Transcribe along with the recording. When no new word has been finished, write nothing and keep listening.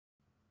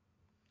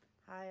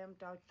Hi, I'm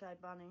Darkside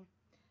Bunny.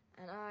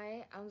 And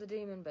I am the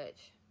Demon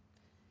Bitch.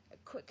 A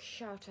quick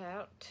shout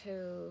out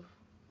to,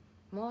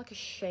 more like a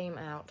shame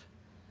out,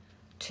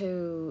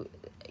 to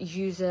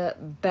user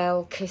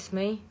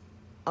Bellekissme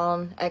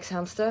on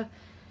xhamster.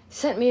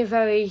 Sent me a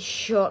very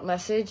short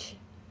message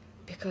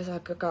because I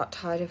got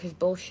tired of his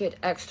bullshit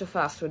extra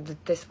fast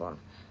with this one.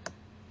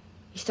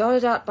 He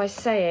started out by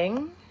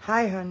saying,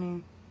 Hi,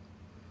 honey.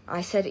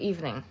 I said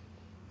evening.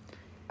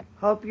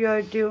 Hope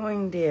you're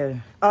doing,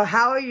 dear. Oh,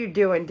 how are you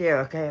doing,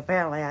 dear? Okay,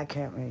 apparently I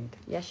can't read.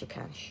 Yes, you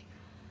can. Shh.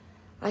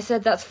 I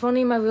said, that's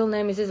funny, my real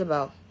name is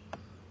Isabel.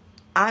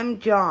 I'm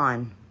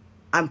John.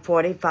 I'm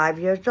 45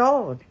 years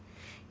old.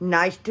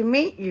 Nice to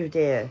meet you,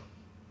 dear.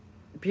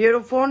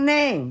 Beautiful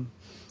name.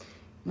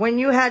 When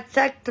you had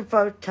sex the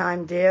first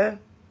time, dear,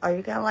 are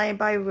you going to let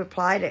anybody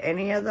reply to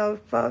any of those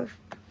first?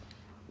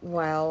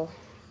 Well,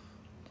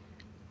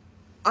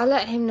 I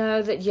let him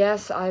know that,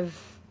 yes, I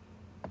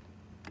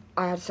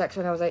had sex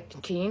when I was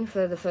 18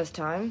 for the first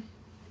time.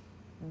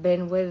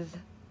 Been with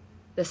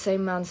the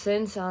same man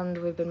since, and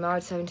we've been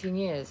married 17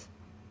 years.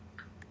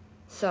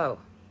 So.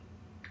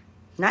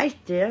 Nice,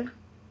 dear.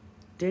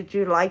 Did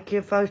you like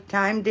your first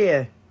time,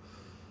 dear?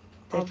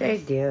 They say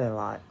dear a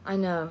lot. I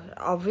know.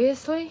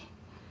 Obviously.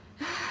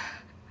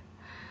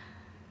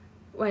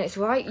 When it's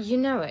right, you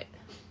know it.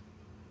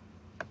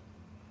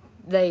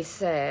 They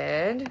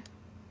said,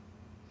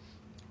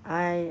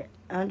 I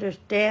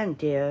understand,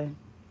 dear.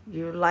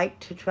 You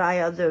like to try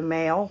other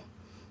male?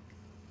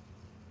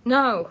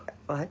 No.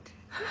 What?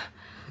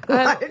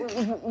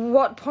 What?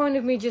 What point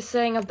of me just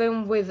saying I've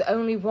been with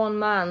only one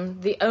man,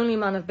 the only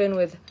man I've been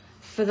with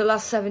for the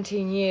last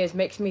 17 years,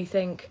 makes me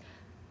think,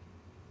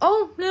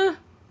 oh, no.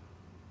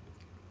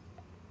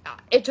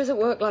 It doesn't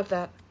work like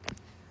that.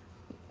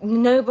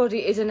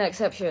 Nobody is an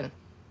exception.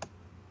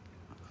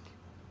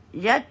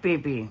 Yes,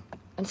 BB.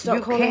 And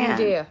stop calling me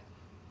dear.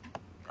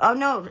 Oh,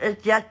 no,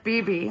 it's yes,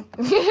 BB.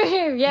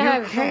 Yeah,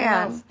 you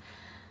can.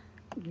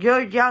 You're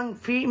a young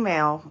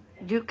female.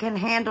 You can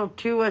handle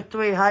 2 or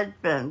 3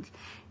 husbands.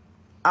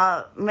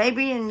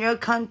 Maybe in your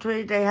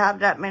country they have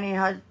that many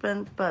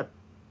husbands, but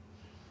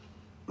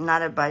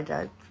not everybody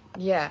does.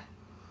 Yeah.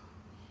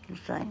 You're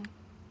saying?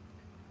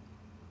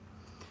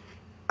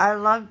 I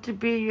love to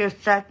be your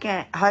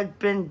second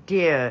husband,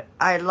 dear.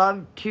 I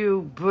love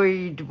to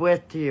breed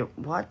with you.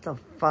 What the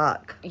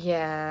fuck?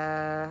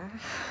 Yeah.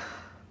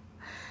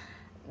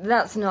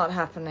 That's not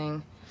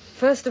happening.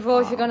 First of all,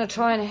 if you're going to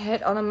try and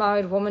hit on a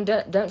married woman,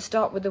 don't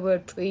start with the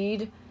word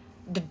plead.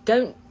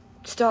 Don't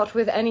start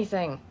with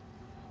anything.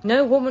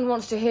 No woman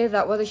wants to hear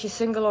that, whether she's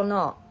single or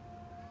not.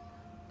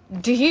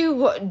 Do you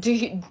want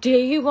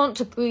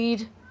to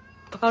breed,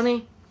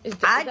 honey?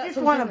 I just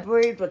want to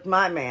breed with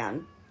my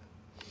man.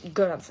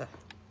 Good answer.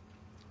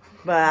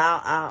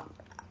 But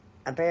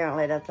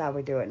apparently that's how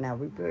we do it now.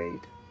 We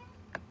breed.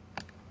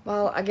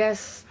 Well, I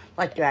guess...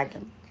 Like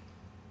dragons.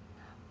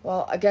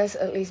 Well, I guess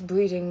at least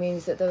breeding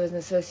means that there is an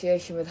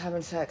association with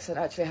having sex and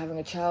actually having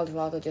a child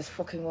rather just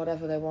fucking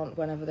whatever they want,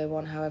 whenever they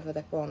want, however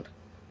they want.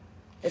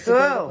 It's true. A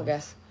good look, I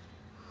guess.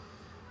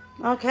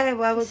 Okay,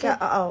 well, we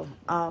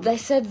got... They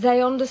said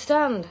they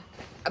understand,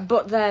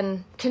 but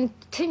then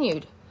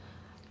continued.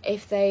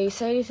 If they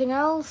say anything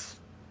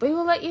else, we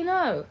will let you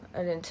know.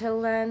 And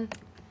until then...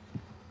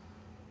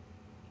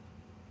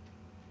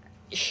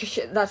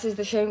 that is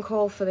the shame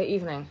call for the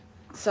evening.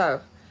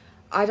 So,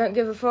 I don't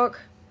give a fuck.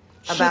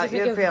 About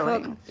your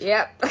feelings.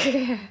 Yep.